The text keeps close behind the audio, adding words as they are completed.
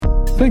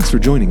Thanks for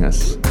joining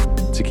us.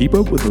 To keep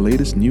up with the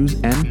latest news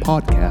and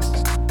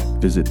podcasts,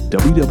 visit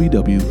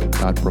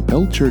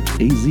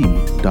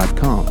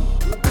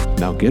www.propelchurchaz.com.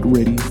 Now get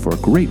ready for a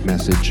great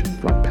message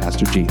from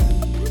Pastor Jathan.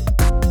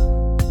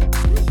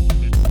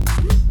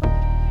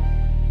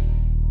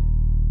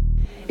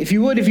 If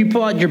you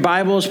pull out your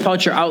Bibles, pull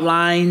out your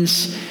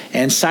outlines,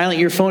 and silent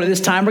your phone at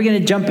this time, we're going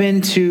to jump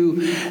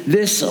into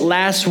this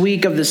last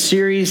week of the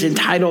series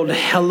entitled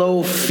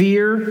Hello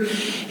Fear.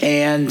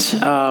 And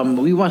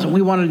we want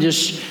to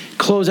just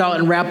close out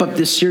and wrap up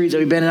this series that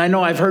we've been in. I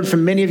know I've heard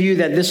from many of you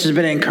that this has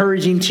been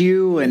encouraging to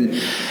you, and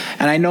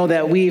I know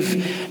that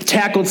we've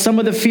tackled some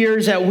of the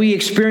fears that we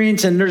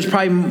experience, and there's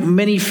probably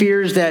many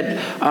fears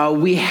that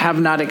we have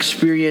not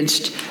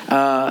experienced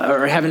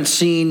or haven't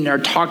seen or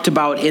talked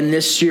about in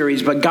this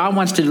series, but God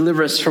wants to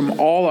deliver us from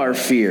all our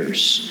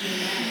fears,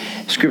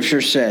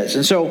 Scripture says.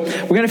 And so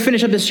we're going to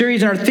finish up the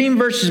series, and our theme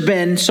verse has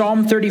been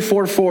Psalm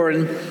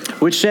 34:4,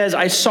 which says,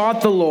 "I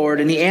sought the Lord,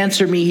 and he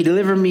answered me. He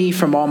delivered me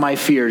from all my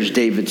fears,"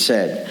 David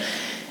said.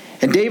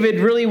 And David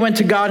really went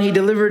to God. He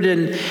delivered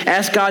and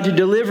asked God to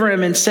deliver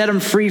him and set him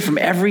free from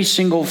every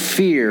single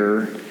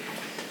fear.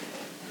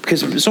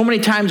 Because so many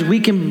times we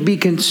can be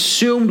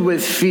consumed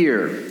with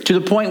fear to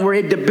the point where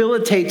it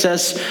debilitates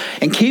us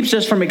and keeps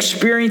us from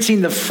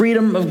experiencing the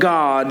freedom of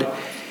God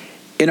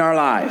in our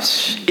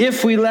lives.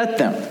 If we let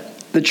them,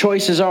 the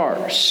choice is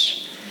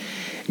ours.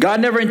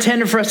 God never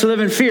intended for us to live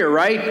in fear,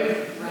 right?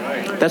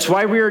 That's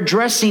why we're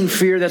addressing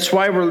fear. That's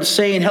why we're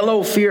saying,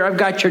 "Hello, fear, I've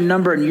got your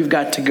number and you've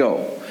got to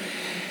go."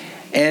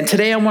 And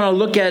today I want to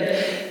look at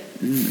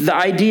the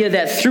idea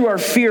that through our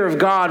fear of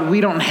God, we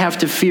don't have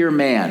to fear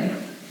man.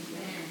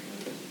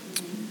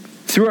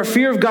 Through our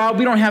fear of God,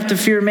 we don't have to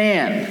fear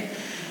man.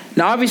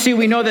 Now, obviously,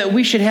 we know that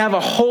we should have a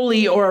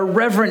holy or a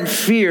reverent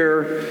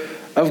fear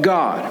of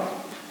God,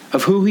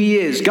 of who he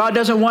is. God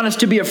doesn't want us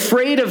to be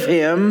afraid of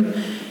him.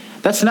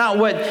 That's not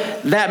what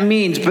that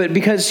means, but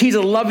because he's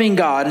a loving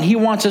God, and he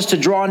wants us to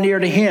draw near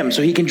to him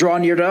so he can draw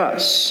near to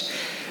us.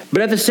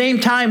 But at the same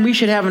time, we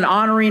should have an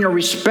honoring or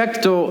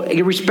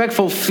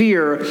respectful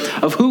fear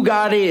of who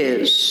God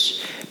is,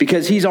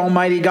 because he's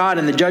Almighty God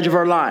and the judge of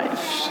our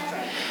lives.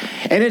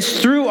 And it's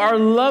through our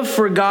love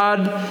for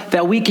God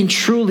that we can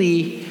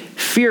truly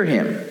fear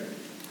him.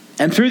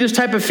 And through this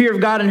type of fear of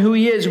God and who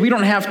he is, we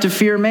don't have to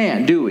fear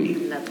man, do we?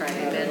 That's right.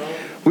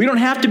 We don't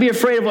have to be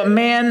afraid of what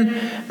man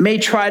may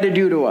try to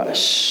do to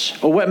us,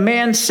 or what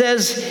man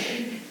says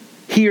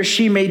he or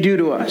she may do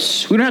to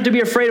us. We don't have to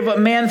be afraid of what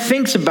man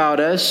thinks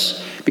about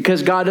us,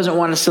 because God doesn't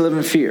want us to live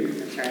in fear.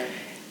 That's right.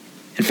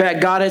 In fact,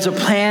 God has a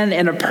plan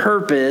and a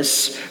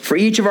purpose for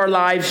each of our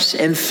lives,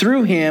 and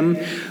through him,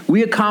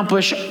 we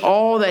accomplish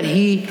all that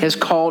he has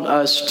called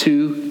us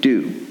to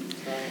do.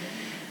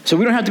 So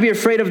we don't have to be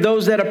afraid of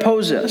those that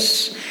oppose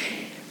us.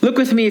 Look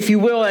with me, if you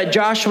will, at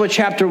Joshua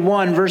chapter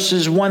 1,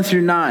 verses 1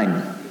 through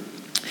 9.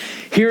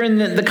 Here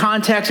in the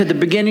context at the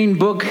beginning of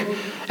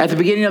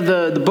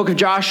the book of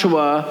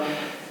Joshua,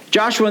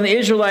 Joshua and the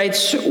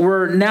Israelites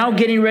were now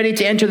getting ready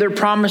to enter their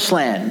promised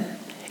land.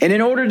 And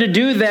in order to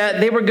do that,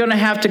 they were going to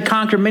have to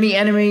conquer many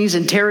enemies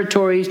and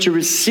territories to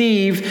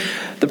receive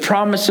the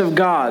promise of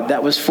God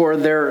that was for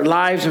their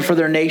lives and for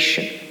their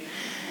nation.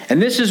 And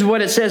this is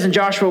what it says in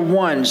Joshua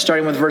 1,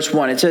 starting with verse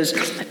 1. It says,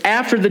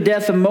 "After the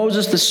death of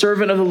Moses, the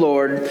servant of the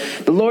Lord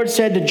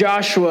said to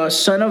Joshua,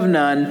 son of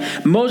Nun,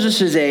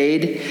 Moses'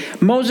 aide,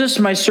 'Moses,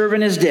 my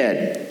servant, is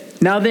dead.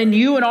 Now then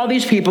you and all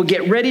these people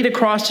get ready to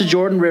cross the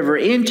Jordan River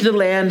into the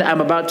land I'm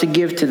about to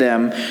give to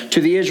them,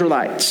 to the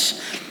Israelites.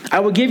 I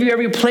will give you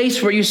every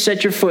place where you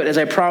set your foot, as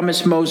I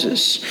promised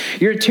Moses.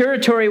 Your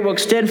territory will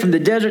extend from the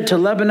desert to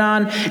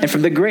Lebanon, and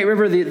from the great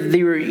river, the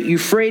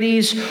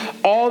Euphrates,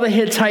 all the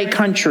Hittite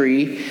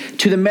country,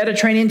 to the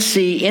Mediterranean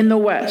Sea in the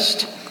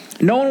west.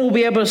 No one will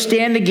be able to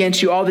stand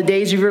against you all the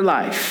days of your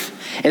life.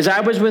 As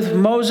I was with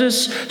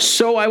Moses,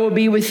 so I will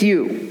be with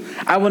you.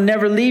 I will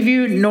never leave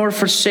you nor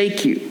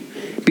forsake you.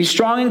 Be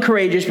strong and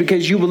courageous,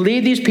 because you will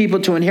lead these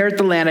people to inherit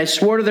the land I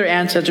swore to their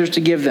ancestors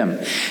to give them.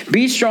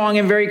 Be strong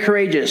and very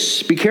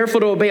courageous. Be careful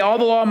to obey all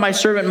the law my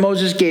servant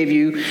Moses gave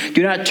you.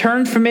 Do not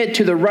turn from it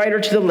to the right or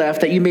to the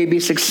left, that you may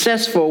be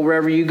successful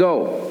wherever you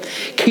go.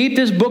 Keep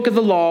this book of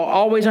the law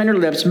always on your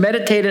lips.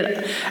 Meditate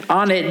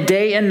on it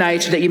day and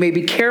night, so that you may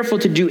be careful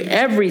to do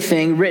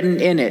everything written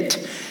in it.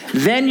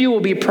 Then you will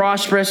be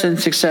prosperous and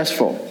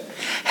successful.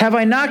 Have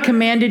I not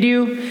commanded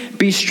you?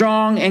 Be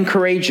strong and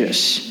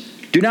courageous.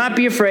 Do not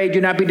be afraid, do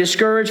not be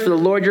discouraged, for the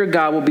Lord your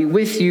God will be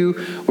with you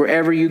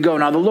wherever you go."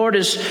 Now, the Lord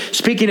is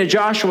speaking to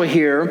Joshua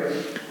here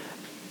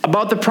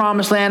about the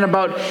promised land,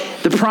 about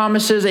the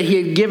promises that he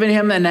had given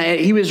him, and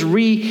he was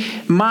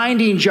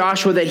reminding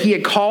Joshua that he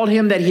had called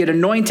him, that he had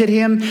anointed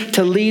him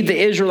to lead the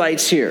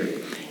Israelites here.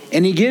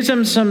 And he gives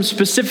him some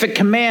specific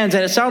commands,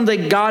 and it sounds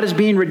like God is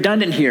being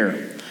redundant here.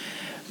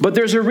 But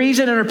there's a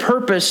reason and a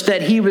purpose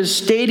that he was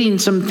stating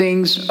some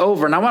things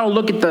over. And I want to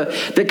look at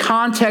the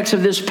context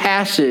of this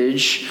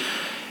passage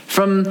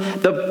from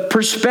the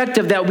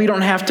perspective that we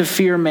don't have to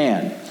fear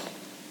man.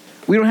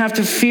 We don't have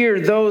to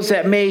fear those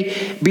that may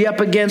be up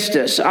against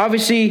us.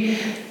 Obviously,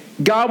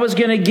 God was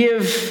going to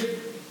give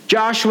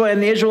Joshua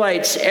and the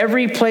Israelites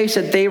every place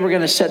that they were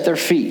going to set their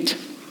feet.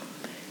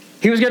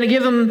 He was going to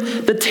give them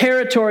the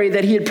territory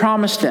that he had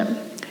promised them.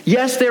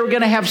 Yes, they were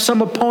going to have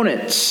some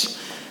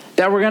opponents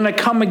that were going to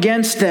come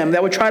against them,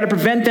 that would try to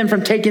prevent them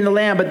from taking the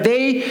land. But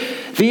they,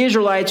 the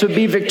Israelites, would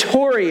be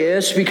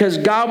victorious because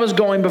God was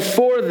going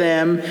before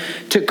them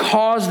to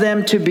cause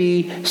them to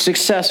be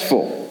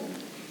successful.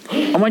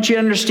 I want you to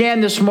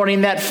understand this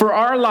morning that for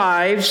our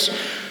lives,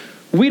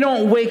 we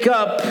don't wake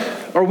up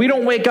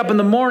in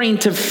the morning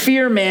to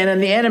fear man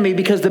and the enemy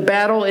because the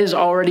battle is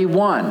already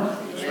won.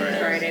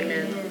 That's right,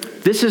 amen.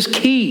 This is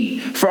key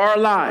for our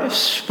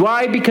lives.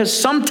 Why? Because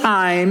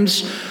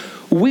sometimes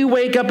we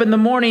wake up in the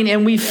morning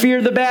and we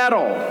fear the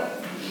battle.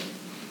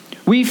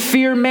 We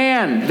fear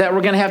man that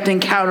we're going to have to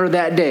encounter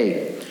that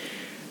day.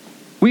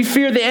 We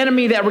fear the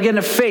enemy that we're going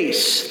to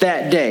face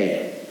that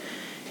day.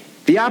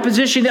 The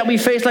opposition that we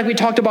face, like we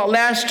talked about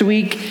last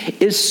week,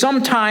 is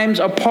sometimes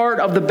a part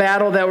of the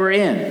battle that we're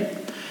in.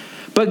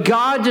 But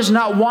God does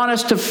not want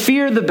us to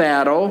fear the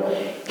battle.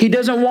 He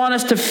doesn't want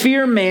us to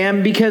fear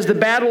man because the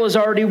battle is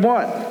already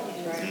won.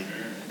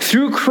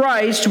 Through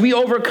Christ, we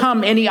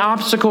overcome any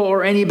obstacle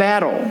or any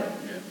battle.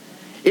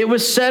 It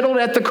was settled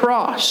at the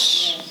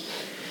cross.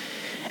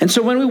 And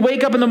so when we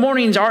wake up in the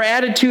mornings, our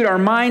attitude, our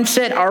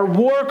mindset, our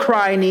war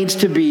cry needs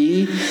to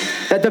be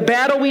that the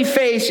battle we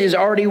face is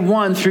already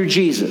won through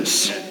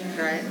Jesus.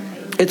 Right.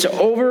 It's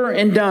over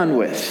and done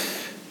with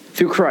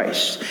through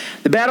Christ.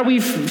 The battle we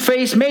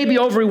face may be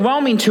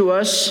overwhelming to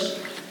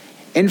us.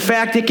 In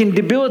fact, it can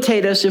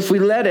debilitate us if we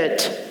let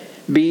it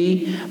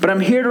be. But I'm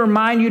here to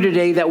remind you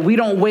today that we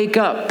don't wake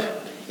up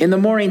in the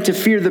morning to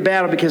fear the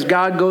battle because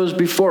God goes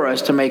before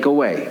us to make a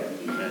way.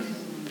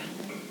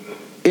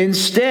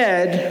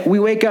 Instead, we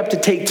wake up to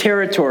take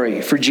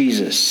territory for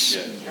Jesus.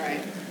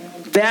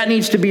 That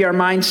needs to be our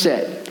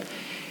mindset.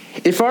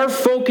 If our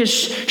focus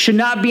should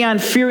not be on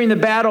fearing the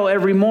battle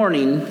every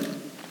morning,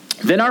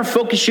 then our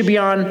focus should be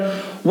on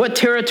what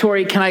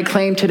territory can I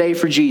claim today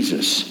for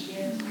Jesus.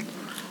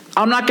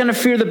 I'm not going to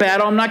fear the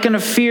battle. I'm not going to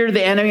fear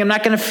the enemy. I'm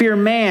not going to fear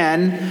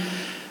man.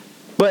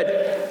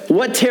 But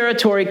what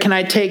territory can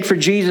I take for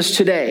Jesus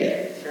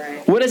today?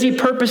 What has he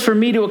purposed for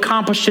me to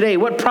accomplish today?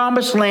 What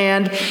promised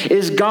land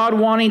is God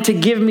wanting to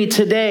give me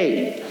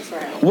today?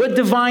 What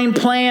divine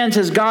plans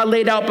has God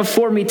laid out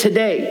before me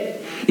today?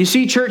 You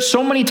see, church,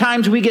 so many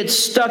times we get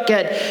stuck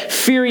at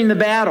fearing the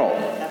battle.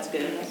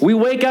 We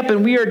wake up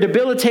and we are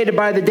debilitated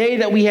by the day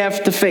that we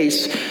have to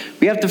face.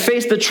 We have to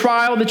face the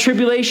trial, the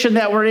tribulation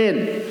that we're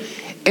in.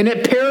 And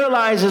it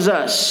paralyzes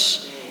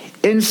us.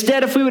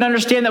 Instead, if we would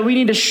understand that we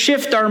need to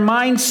shift our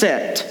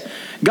mindset,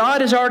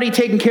 God has already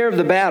taken care of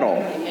the battle.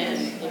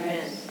 Amen.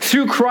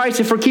 Through Christ,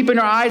 if we're keeping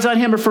our eyes on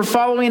him, if we're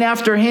following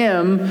after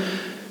him,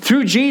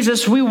 through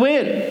Jesus, we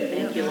win.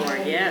 Thank you,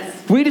 Lord.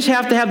 Yes. We just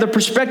have to have the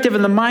perspective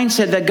and the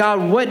mindset that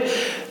God, what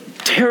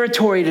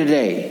territory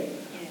today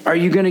are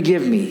you going to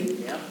give me?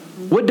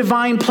 What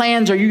divine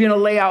plans are you going to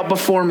lay out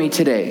before me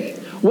today?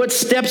 What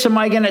steps am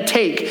I going to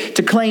take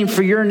to claim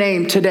for your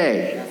name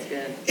today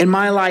in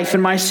my life,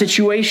 in my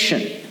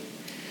situation?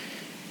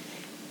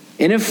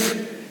 And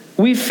if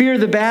we fear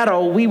the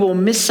battle, we will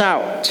miss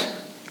out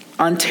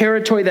on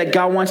territory that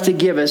God wants to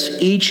give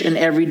us each and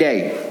every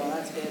day.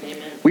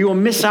 We will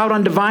miss out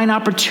on divine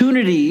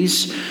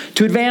opportunities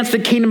to advance the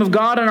kingdom of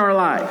God in our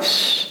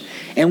lives.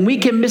 And we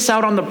can miss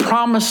out on the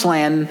promised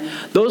land,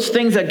 those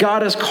things that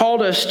God has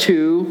called us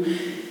to,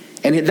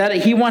 and that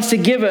he wants to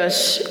give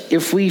us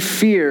if we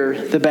fear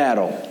the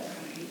battle.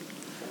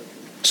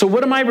 So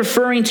what am I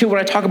referring to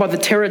when I talk about the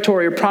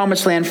territory or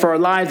promised land for our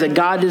lives that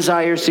God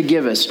desires to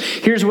give us?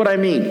 Here's what I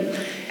mean.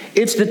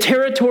 It's the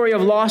territory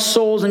of lost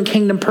souls and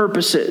kingdom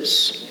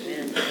purposes.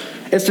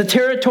 It's the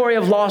territory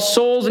of lost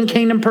souls and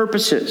kingdom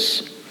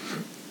purposes.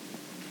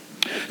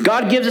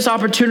 God gives us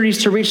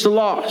opportunities to reach the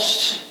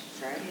lost.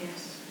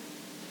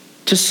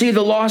 To see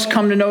the lost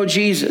come to know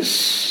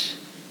Jesus.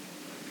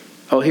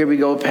 Oh, here we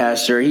go,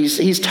 Pastor.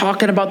 He's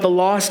talking about the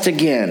lost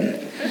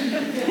again.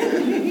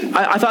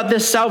 I thought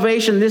this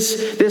salvation,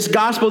 this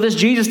gospel, this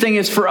Jesus thing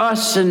is for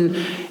us and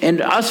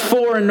us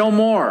for and no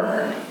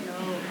more.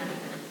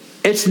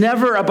 It's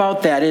never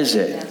about that, is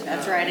it?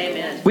 That's right,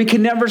 amen. We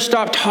can never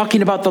stop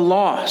talking about the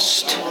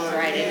lost. That's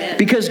right, amen.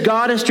 Because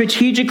God has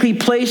strategically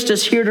placed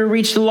us here to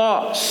reach the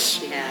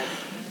lost.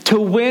 To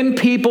win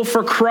people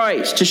for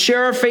Christ. To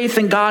share our faith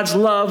in God's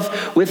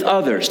love with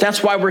others.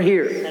 That's why we're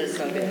here. That is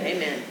so good,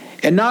 amen.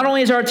 And not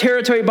only is our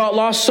territory about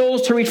lost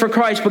souls to reach for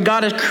Christ, but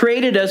God has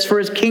created us for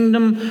his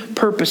kingdom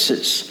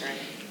purposes.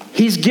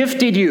 He's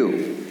gifted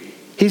you.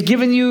 He's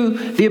given you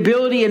the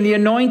ability and the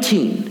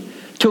anointing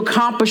to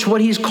accomplish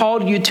what he's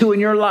called you to in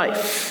your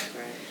life.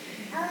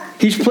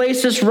 He's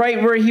placed us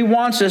right where he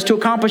wants us to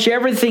accomplish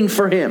everything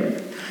for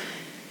him.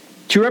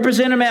 To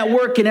represent him at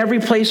work in every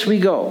place we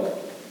go.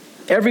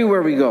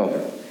 Everywhere we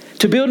go.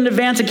 To build and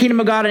advance the kingdom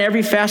of God in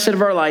every facet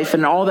of our life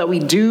and all that we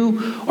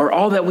do or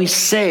all that we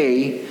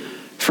say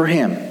for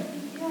him.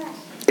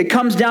 It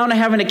comes down to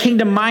having a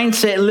kingdom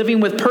mindset and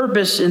living with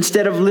purpose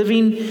instead of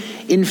living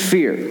in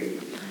fear.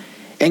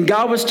 And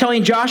God was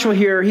telling Joshua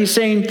here, he's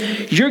saying,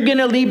 you're going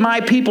to lead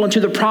my people into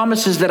the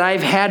promises that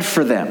I've had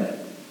for them.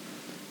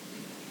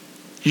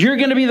 You're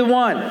going to be the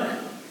one.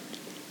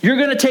 You're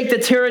going to take the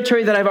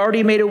territory that I've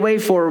already made a way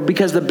for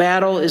because the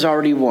battle is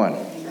already won.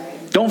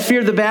 Don't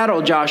fear the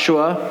battle,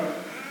 Joshua.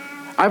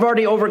 I've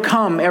already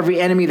overcome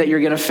every enemy that you're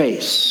going to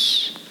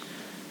face.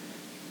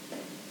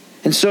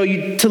 And so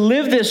to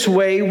live this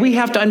way, we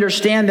have to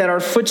understand that our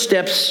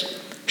footsteps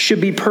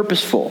should be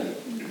purposeful.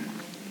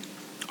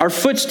 Our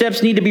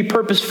footsteps need to be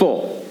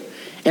purposeful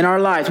in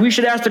our lives. We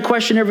should ask the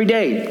question every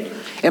day,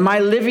 am I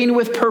living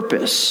with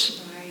purpose?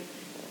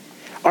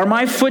 Are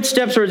my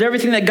footsteps, or is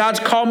everything that God's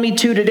called me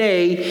to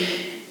today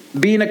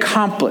being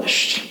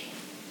accomplished?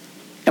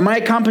 Am I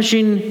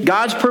accomplishing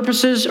God's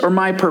purposes or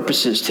my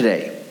purposes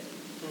today?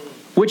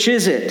 Which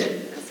is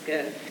it? That's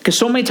good. Because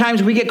so many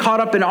times we get caught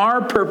up in our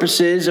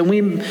purposes and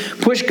we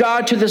push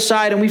God to the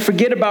side and we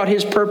forget about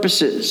his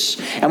purposes.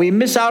 And we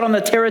miss out on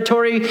the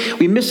territory.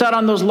 We miss out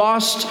on those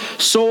lost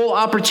soul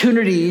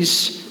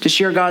opportunities to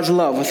share God's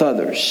love with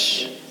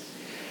others.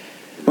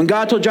 When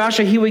God told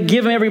Joshua he would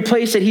give him every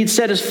place that he'd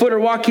set his foot or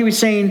walk, he was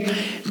saying,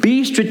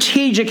 be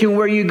strategic in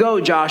where you go,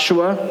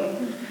 Joshua.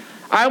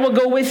 I will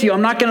go with you.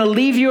 I'm not going to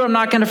leave you. I'm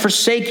not going to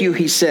forsake you,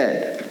 he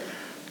said.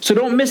 So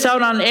don't miss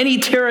out on any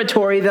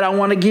territory that I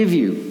want to give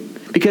you.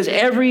 Because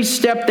every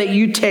step that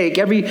you take,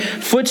 every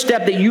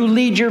footstep that you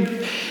lead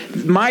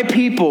my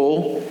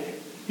people,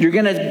 you're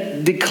going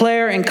to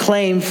declare and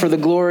claim for the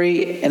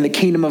glory and the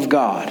kingdom of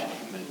God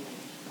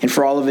and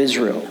for all of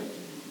Israel.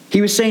 He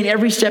was saying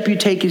every step you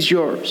take is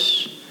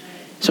yours.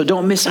 So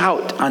don't miss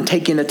out on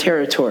taking the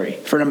territory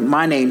for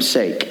my name's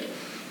sake.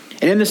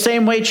 And in the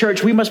same way,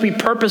 church, we must be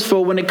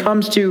purposeful when it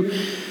comes to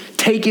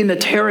taking the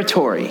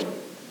territory.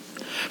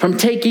 From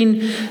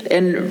taking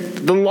and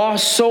the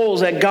lost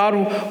souls that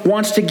God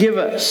wants to give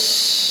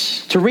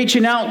us, to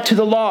reaching out to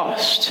the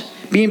lost,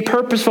 being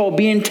purposeful,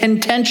 being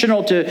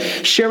intentional to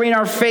sharing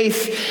our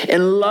faith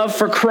and love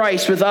for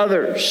Christ with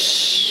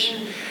others.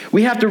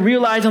 We have to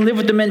realize and live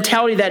with the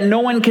mentality that no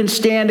one can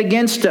stand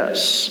against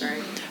us.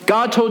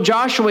 God told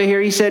Joshua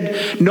here, he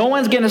said, no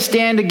one's going to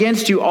stand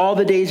against you all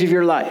the days of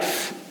your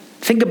life.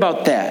 Think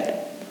about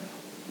that.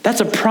 That's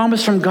a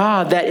promise from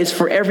God that is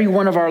for every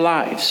one of our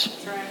lives.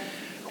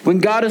 When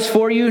God is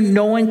for you,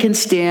 no one can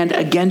stand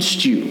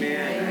against you.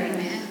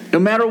 No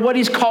matter what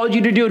he's called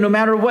you to do, no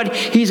matter what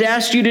he's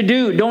asked you to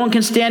do, no one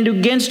can stand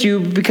against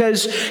you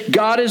because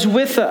God is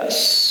with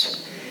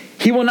us.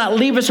 He will not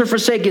leave us or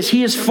forsake us.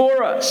 He is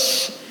for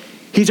us.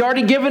 He's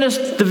already given us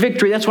the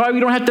victory. That's why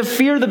we don't have to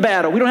fear the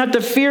battle. We don't have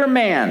to fear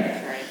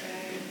man.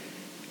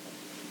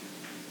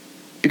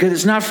 Because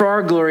it's not for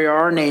our glory or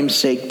our name's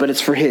sake, but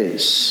it's for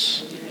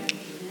his.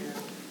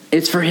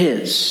 It's for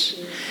his.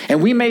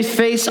 And we may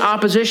face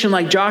opposition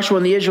like Joshua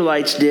and the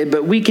Israelites did,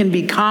 but we can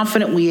be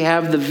confident we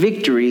have the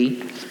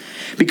victory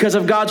because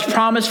of God's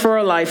promise for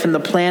our life and the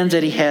plans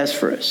that he has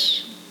for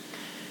us.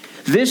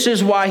 This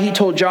is why he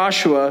told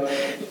Joshua,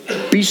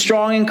 be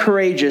strong and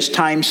courageous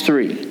times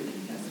 3.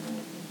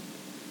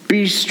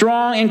 Be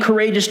strong and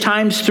courageous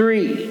times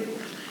 3.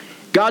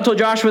 God told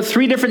Joshua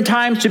 3 different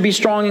times to be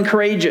strong and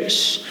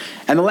courageous.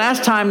 And the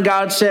last time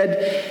God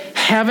said,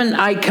 haven't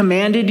I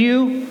commanded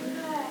you?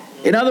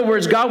 In other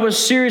words, God was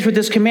serious with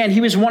this command.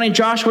 He was wanting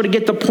Joshua to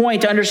get the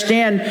point, to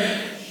understand,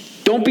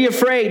 don't be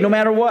afraid no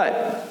matter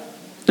what.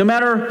 No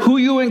matter who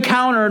you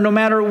encounter, no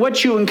matter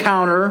what you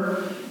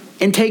encounter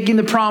in taking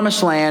the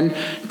promised land,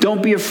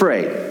 don't be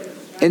afraid.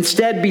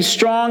 Instead, be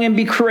strong and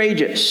be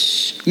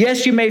courageous.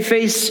 Yes, you may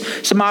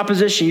face some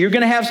opposition. You're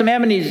going to have some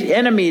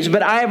enemies,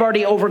 but I have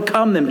already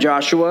overcome them,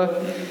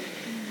 Joshua.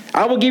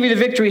 I will give you the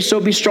victory, so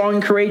be strong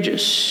and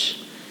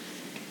courageous.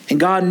 And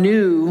God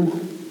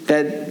knew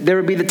that there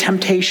would be the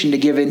temptation to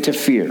give in to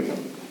fear,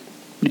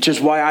 which is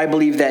why I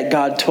believe that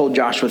God told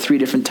Joshua 3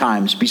 different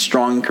times, be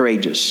strong and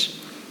courageous.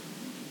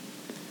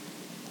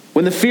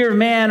 When the fear of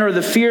man or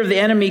the fear of the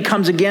enemy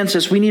comes against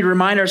us, we need to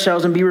remind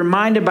ourselves and be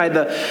reminded by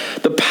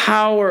the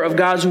power of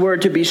God's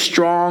word to be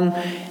strong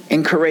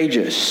and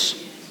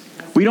courageous.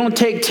 We don't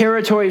take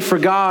territory for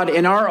God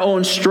in our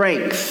own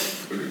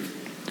strength.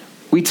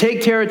 We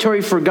take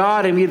territory for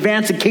God and we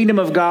advance the kingdom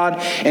of God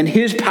and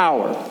his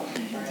power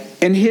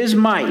and his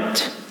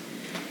might.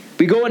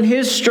 We go in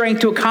his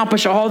strength to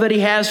accomplish all that he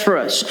has for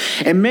us.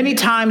 And many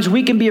times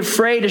we can be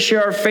afraid to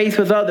share our faith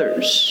with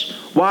others.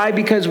 Why?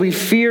 Because we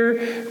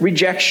fear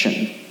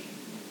rejection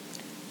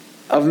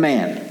of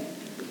man.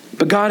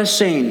 But God is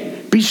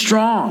saying, be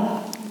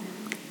strong.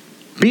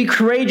 Be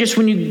courageous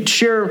when you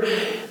share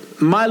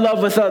my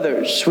love with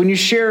others, when you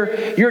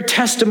share your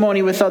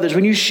testimony with others,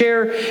 when you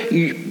share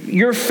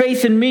your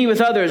faith in me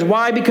with others.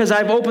 Why? Because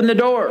I've opened the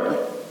door.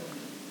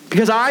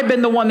 Because I've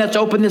been the one that's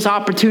opened this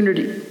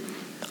opportunity.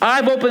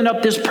 I've opened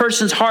up this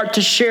person's heart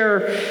to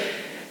share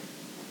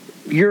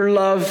your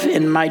love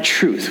and my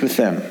truth with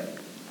them.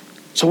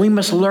 So we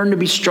must learn to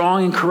be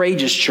strong and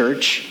courageous,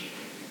 church.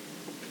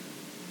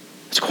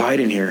 It's quiet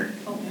in here.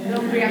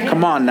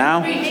 Come on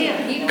now.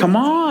 Come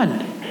on.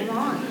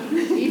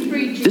 He's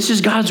preaching. This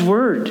is God's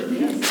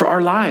word for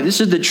our lives.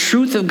 This is the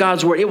truth of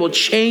God's word. It will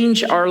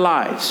change our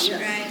lives.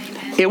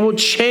 It will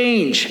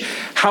change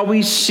how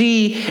we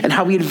see and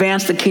how we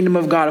advance the kingdom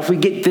of God if we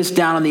get this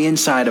down on the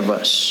inside of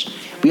us.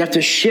 We have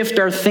to shift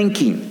our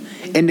thinking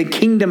into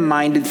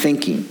kingdom-minded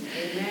thinking.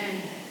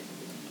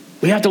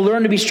 We have to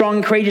learn to be strong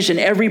and courageous in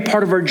every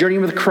part of our journey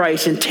with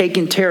Christ and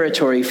taking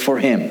territory for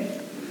him.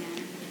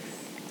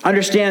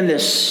 Understand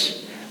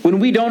this. When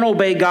we don't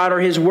obey God or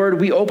his word,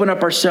 we open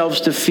up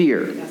ourselves to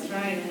fear. That's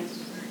right.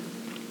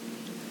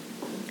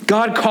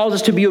 God calls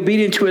us to be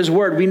obedient to his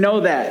word. We know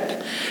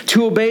that.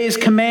 To obey his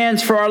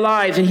commands for our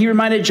lives. And he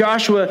reminded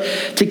Joshua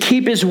to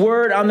keep his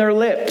word on their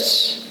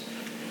lips.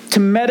 To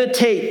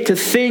meditate, to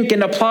think,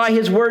 and apply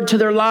his word to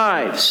their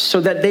lives so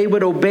that they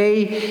would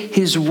obey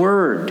his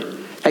word.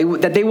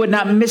 That they would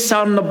not miss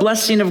out on the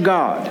blessing of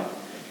God.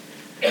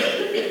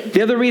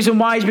 The other reason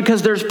why is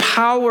because there's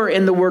power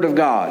in the word of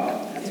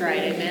God. That's right.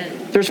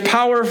 Amen. There's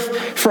power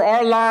for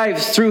our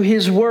lives through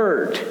his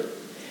word.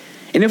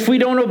 And if we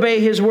don't obey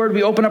his word,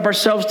 we open up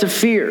ourselves to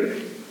fear.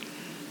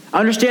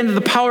 Understand that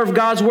the power of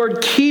God's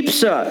word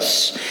keeps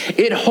us.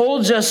 It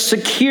holds us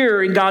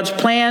secure in God's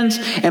plans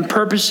and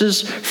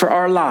purposes for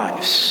our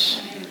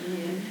lives.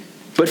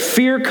 But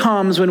fear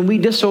comes when we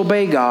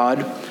disobey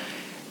God,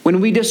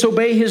 when we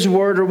disobey his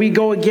word, or we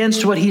go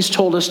against what he's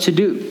told us to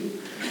do.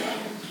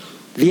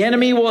 The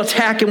enemy will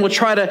attack and will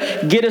try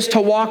to get us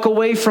to walk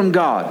away from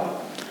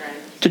God,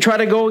 to try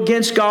to go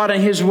against God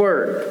and his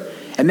word.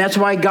 And that's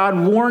why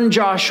God warned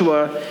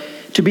Joshua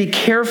to be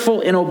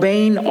careful in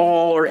obeying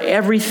all or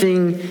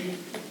everything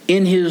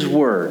in his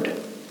word.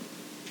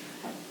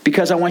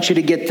 Because I want you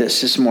to get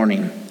this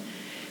morning.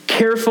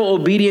 Careful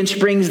obedience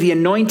brings the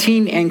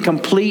anointing and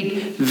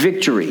complete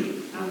victory.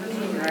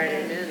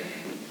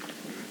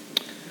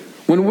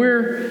 When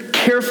we're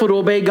careful to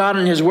obey God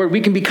and his word,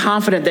 we can be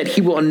confident that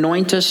he will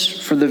anoint us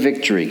for the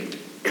victory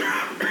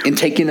in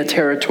taking the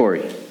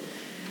territory.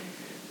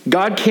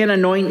 God can't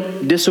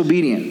anoint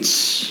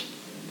disobedience.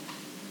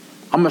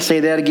 I'm going to say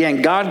that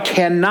again. God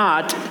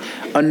cannot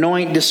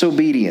anoint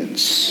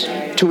disobedience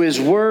to his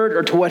word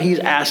or to what he's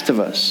asked of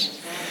us.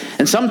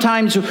 And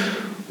sometimes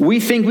we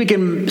think we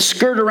can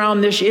skirt around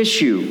this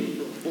issue.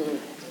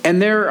 And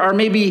there are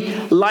maybe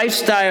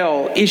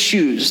lifestyle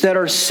issues that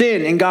are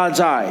sin in God's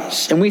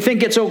eyes. And we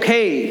think it's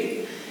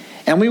okay.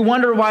 And we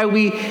wonder why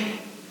we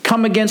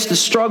come against the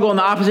struggle and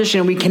the opposition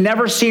and we can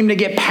never seem to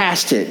get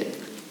past it.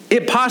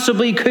 It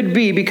possibly could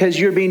be because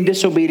you're being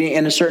disobedient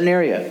in a certain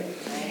area.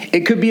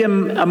 It could be a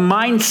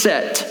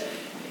mindset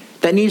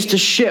that needs to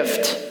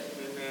shift.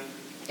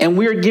 And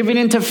we're giving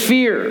into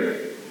fear.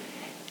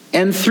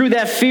 And through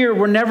that fear,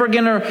 we're never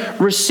going to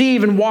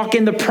receive and walk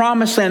in the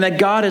promised land that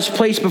God has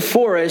placed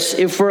before us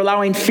if we're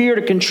allowing fear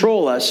to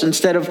control us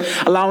instead of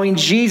allowing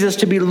Jesus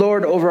to be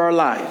Lord over our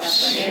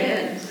lives.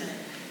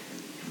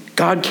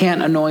 God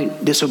can't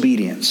anoint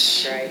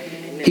disobedience.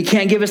 He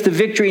can't give us the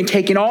victory in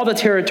taking all the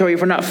territory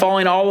if we're not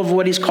following all of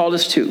what he's called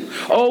us to.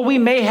 Oh, we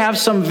may have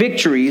some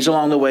victories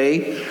along the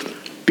way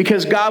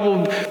because God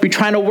will be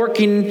trying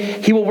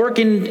to he will work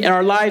in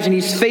our lives and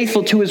he's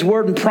faithful to his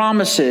word and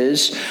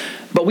promises,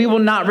 but we will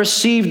not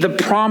receive the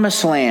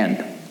promised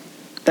land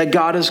that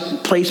God has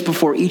placed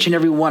before each and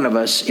every one of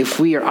us if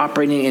we are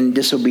operating in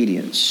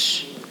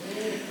disobedience.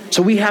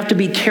 So we have to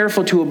be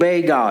careful to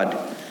obey God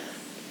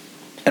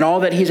and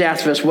all that he's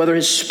asked of us, whether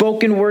his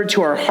spoken word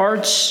to our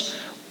hearts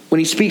when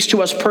he speaks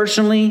to us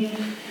personally,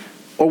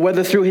 or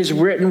whether through his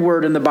written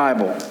word in the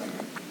Bible.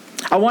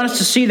 I want us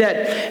to see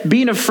that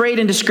being afraid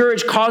and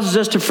discouraged causes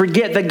us to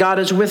forget that God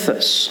is with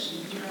us.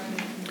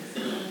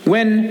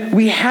 When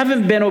we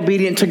haven't been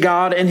obedient to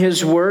God and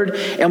his word,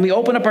 and we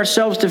open up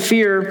ourselves to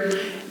fear,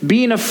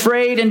 being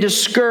afraid and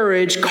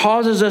discouraged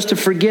causes us to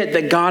forget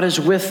that God is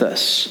with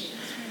us.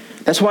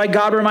 That's why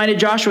God reminded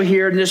Joshua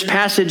here in this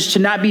passage to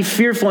not be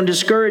fearful and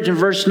discouraged in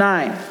verse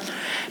 9.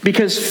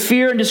 Because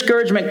fear and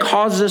discouragement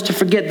causes us to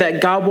forget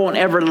that God won't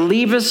ever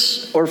leave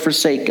us or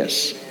forsake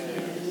us.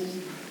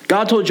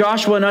 God told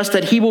Joshua and us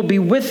that he will be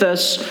with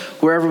us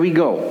wherever we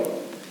go.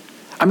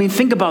 I mean,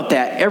 think about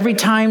that. Every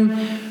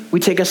time we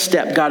take a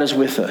step, God is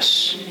with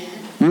us.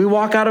 When we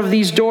walk out of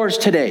these doors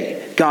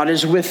today, God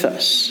is with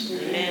us.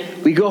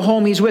 We go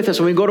home, he's with us.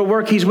 When we go to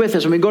work, he's with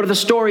us. When we go to the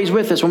store, he's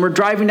with us. When we're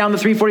driving down the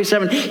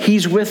 347,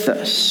 he's with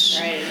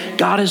us.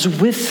 God is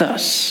with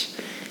us.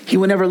 He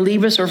will never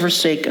leave us or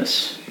forsake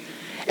us.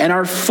 And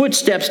our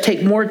footsteps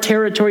take more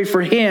territory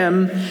for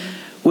him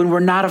when we're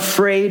not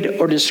afraid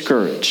or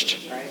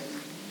discouraged.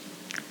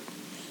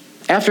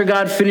 After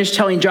God finished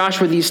telling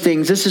Joshua these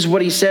things, this is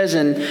what he says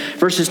in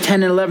verses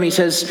 10 and 11. He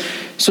says,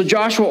 so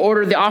Joshua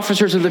ordered the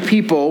officers of the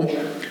people,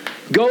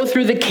 go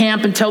through the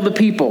camp and tell the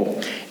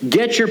people,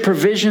 get your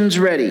provisions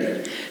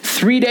ready.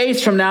 3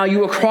 days from now, you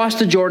will cross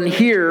the Jordan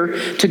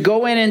here to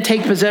go in and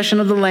take possession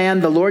of the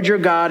land the Lord your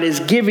God is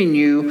giving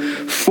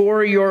you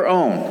for your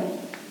own.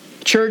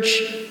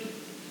 Church,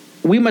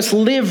 we must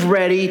live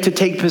ready to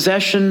take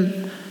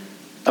possession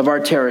of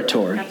our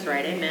territory. That's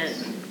right, amen.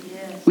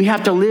 We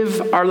have to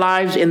live our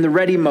lives in the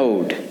ready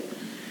mode.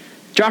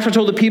 Joshua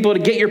told the people to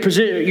get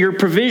your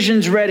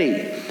provisions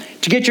ready.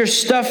 to get your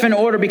stuff in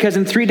order, because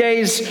in 3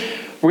 days,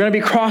 we're going to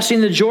be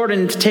crossing the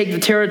Jordan to take the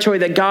territory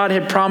that God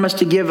had promised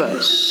to give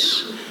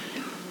us.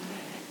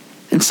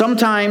 And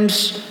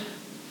sometimes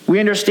we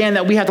understand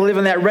that we have to live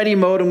in that ready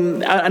mode.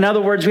 And in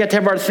other words, we have to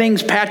have our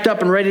things packed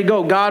up and ready to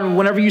go. God,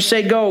 whenever you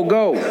say go,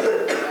 go.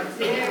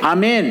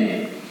 I'm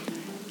in.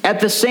 At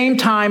the same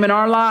time in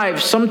our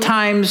lives,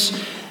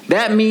 sometimes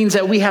that means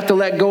that we have to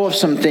let go of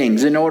some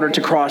things in order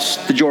to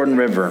cross the Jordan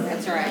River.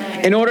 That's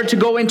right. In order to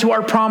go into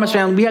our promised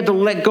land, we have to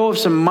let go of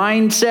some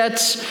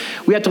mindsets.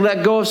 We have to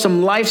let go of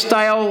some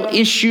lifestyle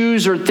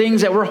issues or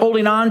things that we're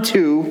holding on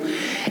to.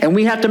 And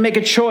we have to make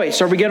a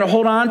choice. Are we going to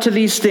hold on to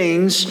these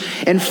things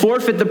and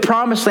forfeit the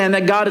promised land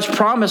that God has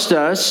promised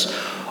us?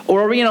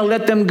 Or are we going to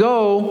let them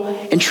go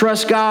and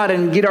trust God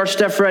and get our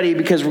stuff ready,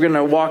 because we're going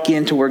to walk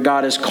into where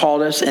God has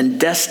called us and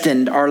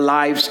destined our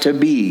lives to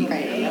be?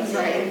 Right. That's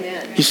right.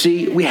 Amen. You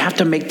see, we have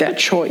to make that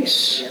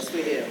choice. Yes,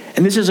 we do.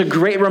 And this is a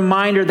great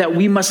reminder that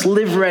we must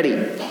live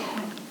ready.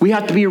 We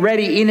have to be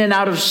ready in and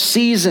out of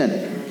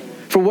season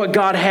for what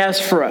God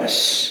has for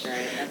us.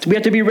 Right. We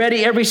have to be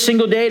ready every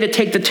single day to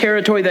take the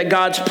territory that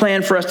God's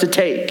planned for us to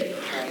take.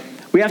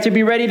 We have to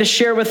be ready to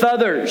share with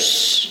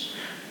others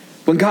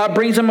when God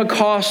brings them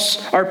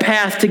across our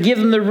path, to give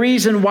them the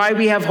reason why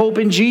we have hope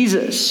in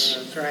Jesus.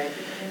 That's right.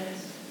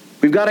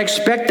 We've got to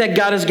expect that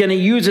God is going to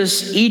use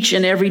us each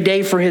and every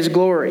day for His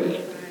glory.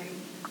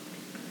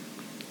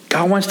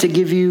 God wants to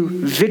give you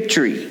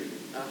victory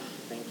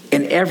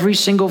in every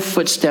single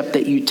footstep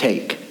that you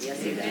take.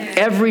 Yes, He does.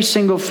 Every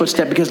single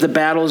footstep, because the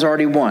battle is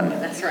already won.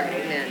 That's right.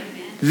 Amen.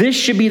 This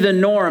should be the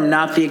norm,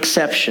 not the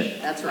exception.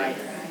 That's right.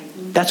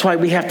 That's why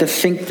we have to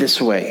think this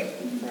way.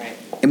 Right.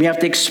 And we have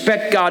to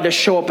expect God to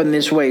show up in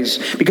these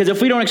ways. Because if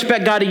we don't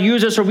expect God to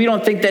use us, or we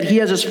don't think that He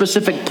has a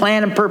specific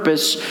plan and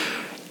purpose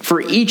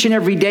for each and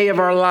every day of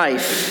our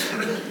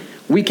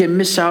life, we can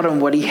miss out on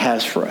what He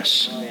has for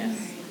us. Yes.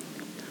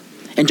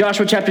 In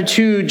Joshua chapter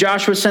 2,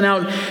 Joshua sent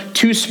out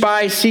 2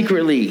 spies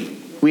secretly,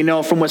 we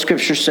know from what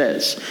Scripture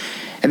says.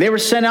 And they were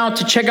sent out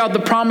to check out the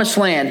promised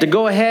land, to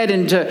go ahead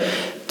and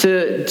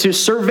to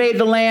survey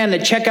the land, to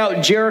check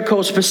out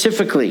Jericho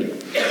specifically.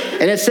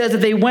 And it says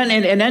that they went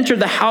and entered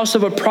the house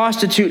of a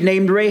prostitute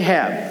named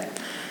Rahab.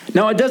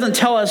 Now, it doesn't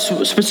tell us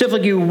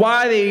specifically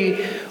why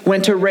they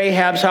went to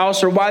Rahab's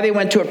house or why they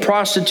went to a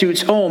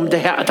prostitute's home to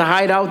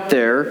hide out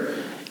there.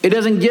 It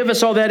doesn't give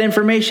us all that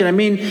information. I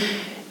mean,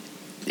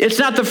 it's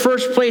not the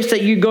first place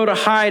that you go to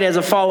hide as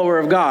a follower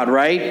of God,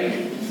 right?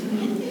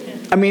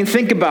 I mean,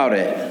 think about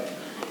it.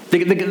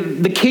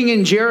 The king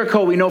in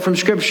Jericho, we know from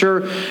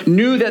Scripture,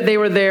 knew that they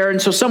were there.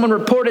 And so someone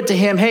reported to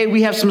him, hey,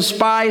 we have some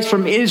spies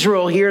from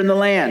Israel here in the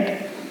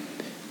land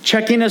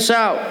checking us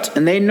out.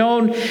 And they had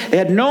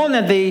known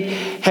that they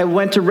had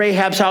went to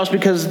Rahab's house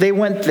because they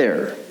went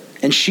there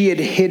and she had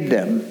hid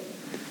them.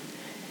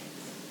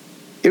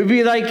 It would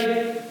be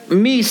like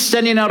me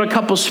sending out a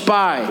couple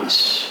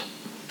spies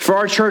for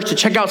our church to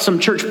check out some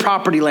church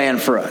property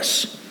land for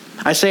us.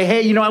 I say,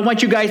 hey, I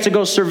want you guys to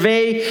go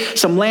survey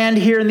some land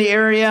here in the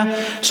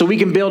area so we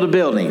can build a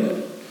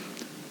building.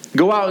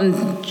 Go out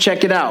and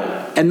check it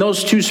out. And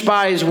those 2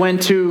 spies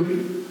went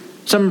to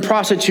some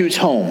prostitute's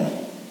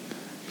home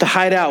to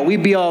hide out.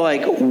 We'd be all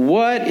like,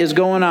 what is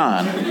going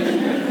on?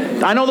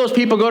 I know those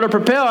people go to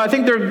Propel. I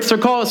think they're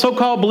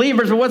so-called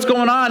believers, but what's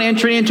going on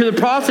entering into the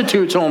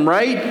prostitute's home,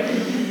 right?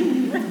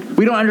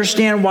 We don't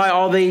understand why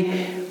all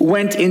they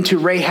went into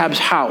Rahab's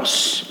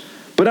house.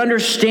 But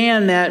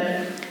understand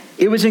that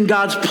it was in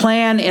God's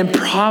plan and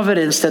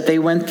providence that they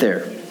went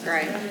there.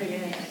 Right.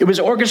 It was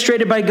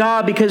orchestrated by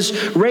God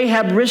because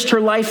Rahab risked her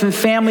life and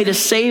family to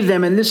save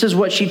them, and this is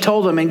what she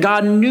told them. And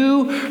God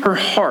knew her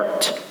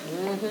heart,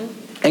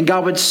 and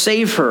God would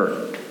save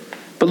her.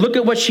 But look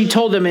at what she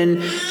told them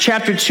in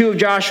chapter 2 of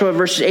Joshua,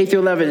 verses 8 through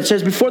 11. It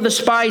says, before the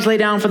spies lay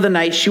down for the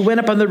night, she went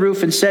up on the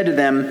roof and said to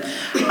them,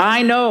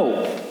 I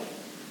know,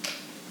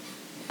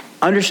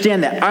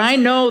 understand that, I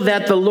know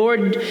that the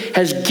Lord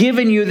has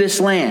given you this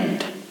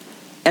land,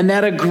 and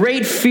that a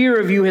great fear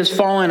of you has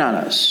fallen on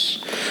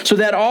us, so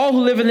that all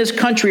who live in this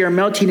country are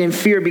melting in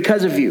fear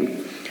because of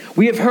you.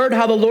 We have heard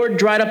how the Lord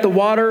dried up the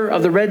water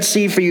of the Red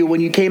Sea for you when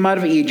you came out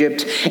of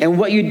Egypt, and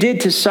what you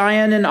did to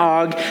Sihon and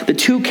Og, the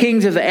 2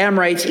 kings of the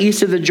Amorites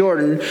east of the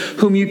Jordan,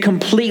 whom you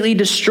completely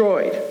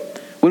destroyed.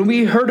 When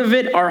we heard of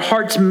it, our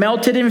hearts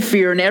melted in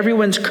fear, and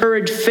everyone's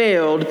courage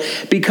failed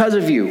because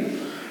of you.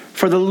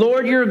 For the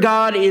Lord your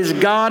God is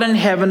God in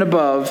heaven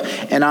above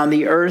and on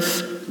the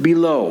earth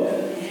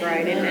below.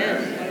 Right.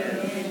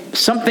 Amen.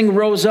 Something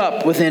rose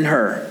up within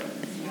her,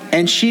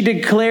 and she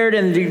declared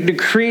and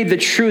decreed the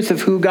truth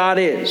of who God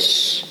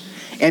is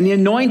and the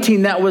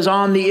anointing that was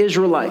on the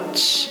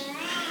Israelites.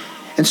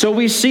 And so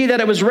we see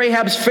that it was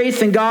Rahab's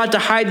faith in God to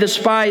hide the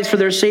spies for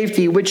their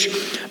safety,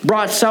 which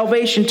brought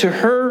salvation to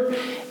her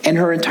and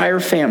her entire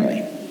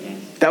family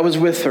that was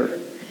with her.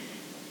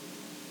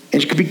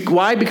 And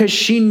why? Because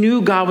she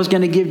knew God was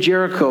going to give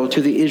Jericho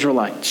to the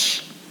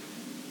Israelites.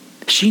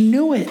 She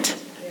knew it.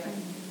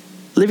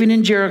 Living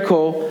in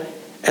Jericho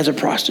as a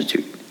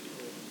prostitute.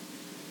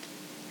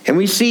 And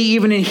we see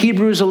even in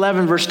Hebrews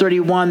 11, verse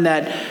 31,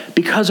 that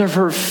because of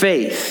her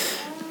faith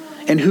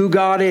in who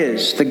God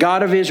is, the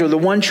God of Israel, the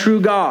one true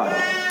God,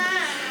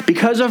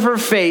 because of her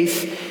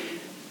faith,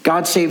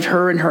 God saved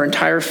her and her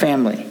entire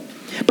family.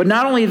 But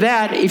not only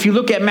that, if you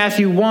look at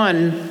Matthew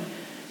 1,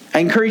 I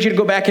encourage you to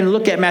go back and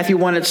look at Matthew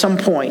 1 at some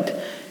point.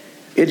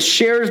 It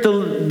shares the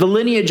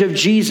lineage of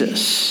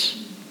Jesus.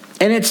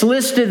 And it's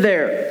listed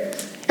there.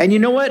 And you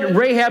know what?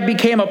 Rahab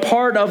became a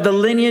part of the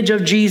lineage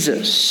of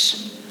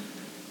Jesus.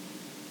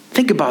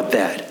 Think about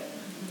that.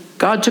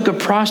 God took a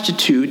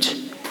prostitute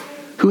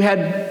who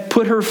had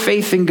put her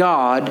faith in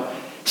God,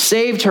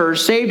 saved her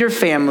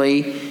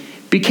family,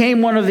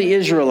 became one of the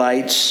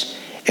Israelites,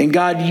 and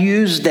God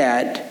used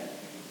that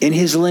in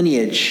his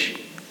lineage.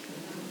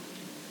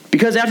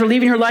 Because after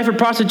leaving her life of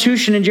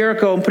prostitution in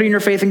Jericho and putting her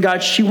faith in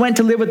God, she went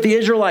to live with the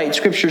Israelites,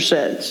 Scripture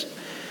says,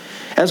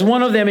 as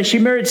one of them. And she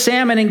married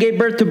Salmon and gave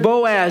birth to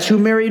Boaz, who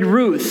married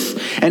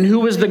Ruth, and who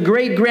was the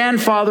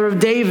great-grandfather of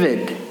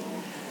David.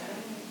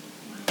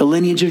 The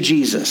lineage of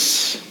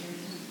Jesus.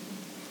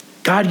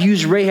 God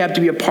used Rahab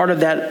to be a part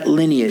of that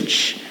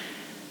lineage.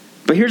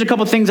 But here's a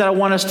couple things that I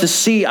want us to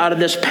see out of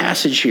this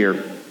passage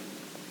here.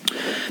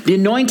 The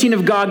anointing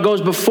of God goes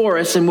before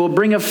us and will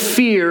bring a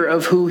fear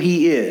of who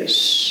he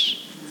is.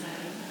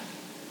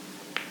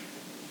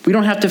 We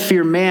don't have to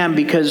fear man,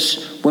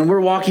 because when we're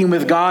walking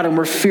with God and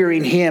we're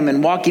fearing him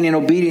and walking in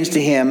obedience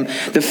to him,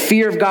 the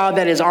fear of God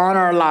that is on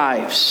our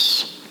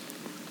lives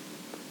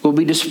will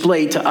be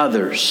displayed to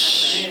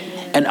others.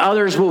 And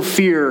others will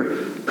fear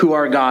who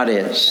our God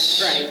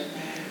is. Right.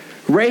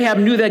 Rahab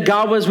knew that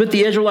God was with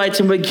the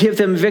Israelites and would give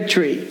them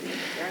victory.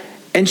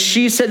 And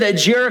she said that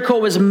Jericho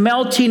was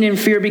melting in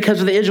fear because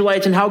of the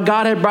Israelites and how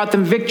God had brought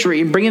them victory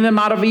and bringing them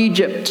out of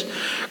Egypt,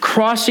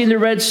 crossing the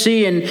Red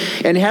Sea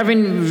and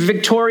having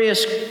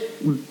victorious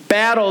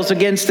battles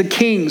against the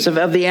kings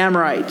of the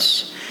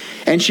Amorites.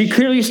 And she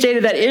clearly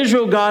stated that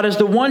Israel God is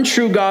the one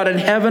true God in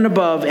heaven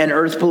above and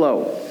earth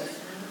below.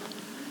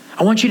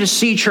 I want you to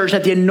see, church,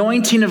 that the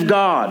anointing of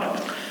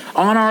God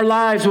on our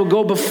lives will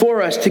go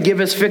before us to give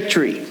us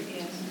victory.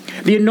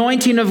 The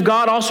anointing of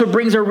God also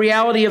brings a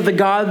reality of the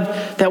God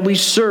that we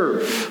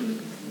serve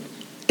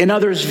in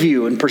others'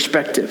 view and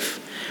perspective.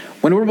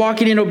 When we're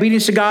walking in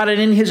obedience to God and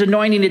in his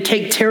anointing to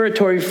take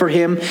territory for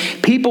him,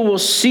 people will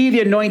see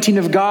the anointing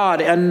of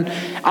God and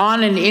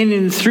on and in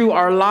and through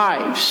our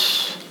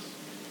lives.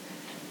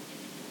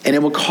 And it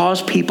will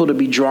cause people to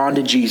be drawn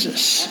to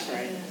Jesus.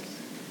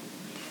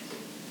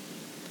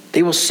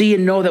 They will see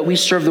and know that we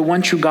serve the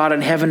one true God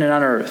in heaven and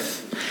on earth.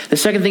 The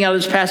second thing out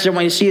of this passage I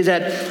want you to see is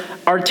that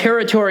our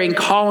territory and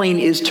calling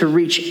is to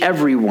reach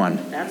everyone.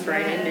 That's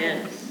right,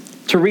 amen.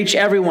 To reach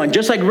everyone.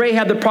 Just like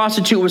Rahab the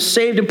prostitute was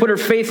saved and put her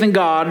faith in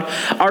God,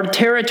 our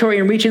territory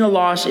in reaching the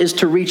lost is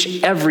to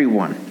reach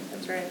everyone.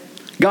 That's right.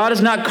 God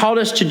has not called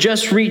us to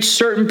just reach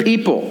certain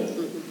people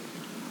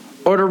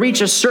or to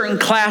reach a certain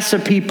class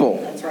of people.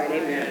 That's right,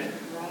 amen.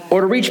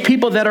 Or to reach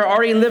people that are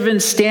already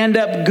living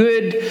stand-up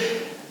good,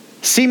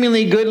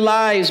 seemingly good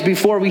lives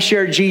before we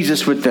share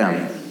Jesus with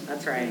them.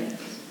 That's right.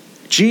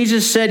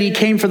 Jesus said he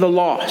came for the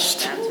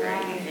lost. That's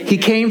right. He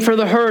came for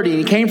the hurting.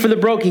 He came for the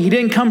broken. He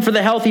didn't come for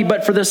the healthy,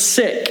 but for the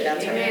sick.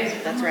 That's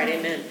right. That's right,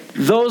 amen.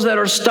 Those that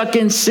are stuck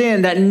in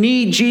sin, that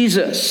need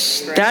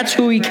Jesus. That's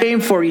who he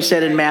came for, he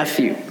said in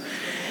Matthew.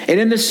 And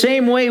in the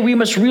same way, we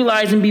must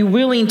realize and be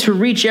willing to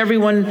reach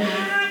everyone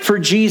for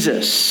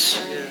Jesus.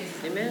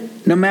 Amen.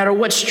 No matter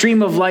what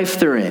stream of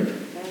life they're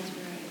in.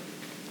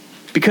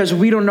 Because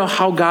we don't know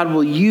how God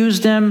will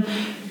use them,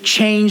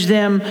 change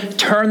them,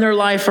 turn their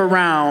life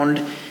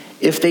around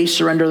if they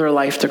surrender their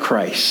life to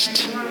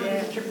Christ.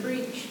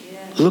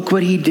 Look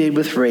what he did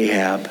with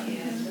Rahab.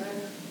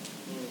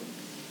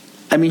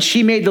 I mean,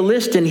 she made the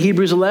list in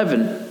Hebrews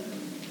 11.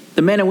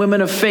 The men and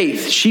women of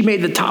faith. She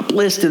made the top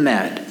list in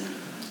that.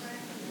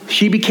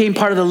 She became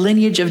part of the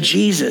lineage of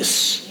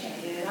Jesus.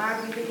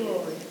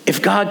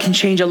 If God can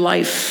change a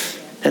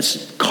life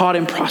that's caught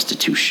in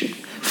prostitution,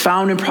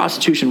 found in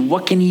prostitution,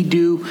 what can he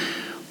do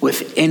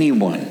with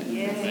anyone?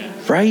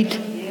 Right?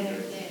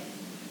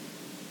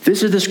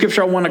 This is the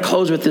scripture I want to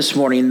close with this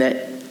morning. That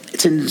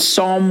it's in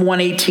Psalm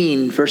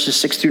 118, verses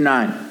 6 through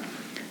 9.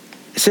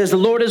 It says, "The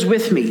Lord is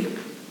with me.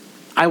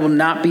 I will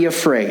not be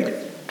afraid.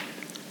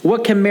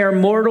 What can mere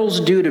mortals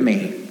do to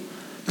me?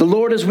 The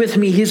Lord is with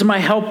me. He's my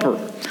helper.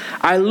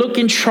 I look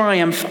in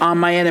triumph on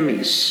my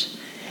enemies.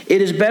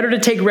 It is better to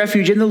take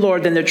refuge in the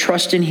Lord than to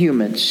trust in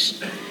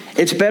humans.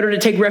 It's better to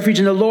take refuge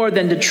in the Lord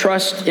than to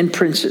trust in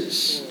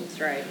princes."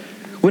 That's right.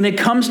 When it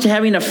comes to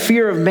having a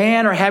fear of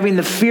man or having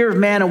the fear of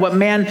man and what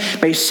man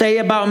may say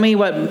about me,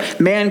 what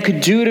man could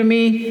do to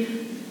me,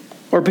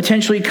 or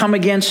potentially come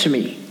against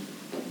me,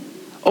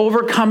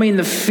 overcoming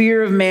the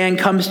fear of man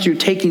comes through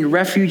taking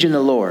refuge in the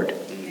Lord.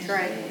 That's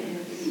right.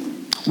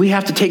 We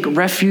have to take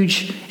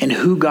refuge in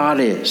who God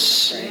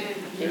is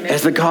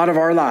as the God of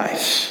our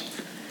lives.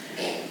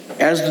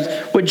 As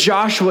what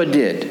Joshua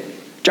did.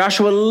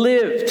 Joshua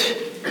lived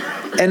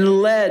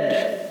and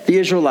led the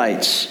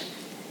Israelites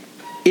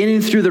in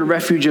and through the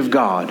refuge of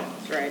God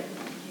That's right.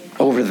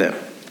 over them.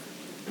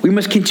 We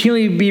must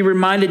continually be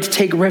reminded to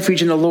take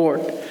refuge in the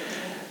Lord.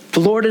 The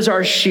Lord is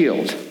our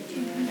shield.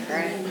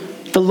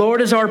 The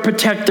Lord is our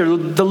protector.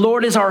 The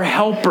Lord is our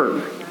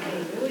helper.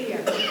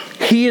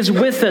 He is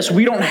with us.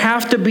 We don't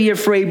have to be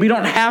afraid. We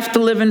don't have to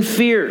live in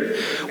fear.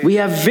 We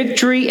have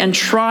victory and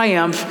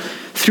triumph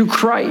through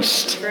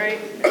Christ.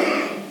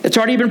 It's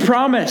already been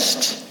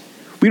promised.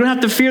 We don't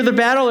have to fear the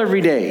battle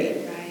every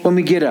day when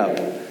we get up.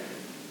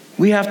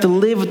 We have to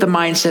live with the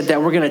mindset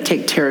that we're going to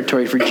take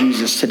territory for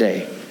Jesus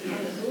today.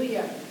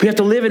 We have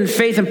to live in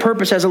faith and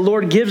purpose as the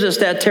Lord gives us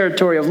that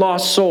territory of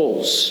lost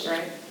souls.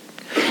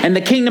 And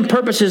the kingdom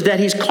purposes that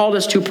he's called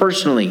us to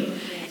personally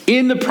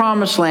in the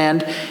promised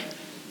land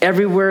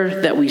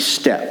everywhere that we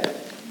step.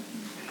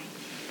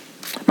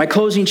 My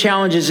closing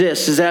challenge is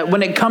this, is that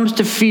when it comes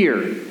to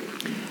fear,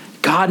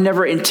 God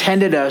never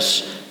intended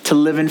us to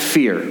live in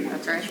fear.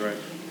 That's right.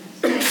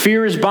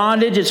 Fear is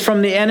bondage. It's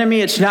from the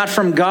enemy. It's not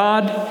from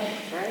God.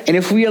 And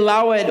if we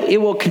allow it, it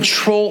will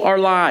control our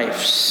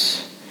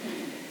lives.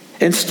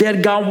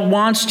 Instead, God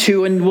wants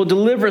to and will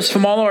deliver us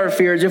from all our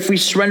fears if we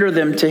surrender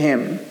them to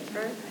him.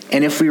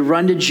 And if we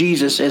run to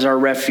Jesus as our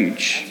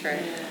refuge.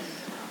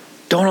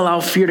 Don't allow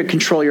fear to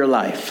control your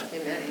life.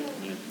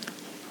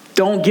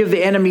 Don't give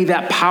the enemy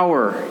that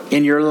power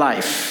in your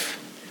life.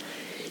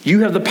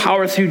 You have the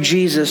power through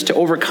Jesus to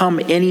overcome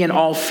any and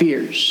all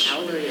fears.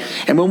 Hallelujah.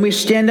 And when we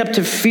stand up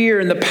to fear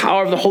in the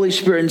power of the Holy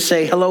Spirit and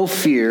say, hello,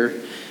 fear,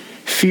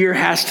 fear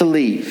has to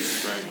leave.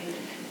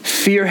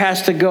 Fear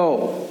has to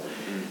go.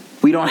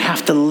 We don't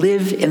have to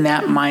live in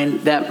that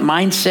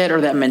mindset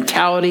or that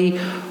mentality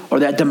or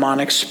that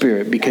demonic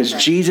spirit, because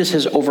Jesus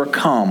has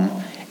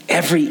overcome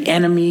every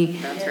enemy.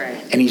 That's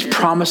right. And he's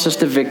promised us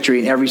the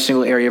victory in every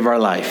single area of our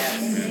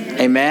life.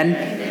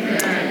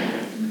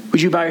 Amen. Would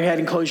you bow your head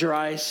and close your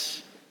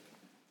eyes?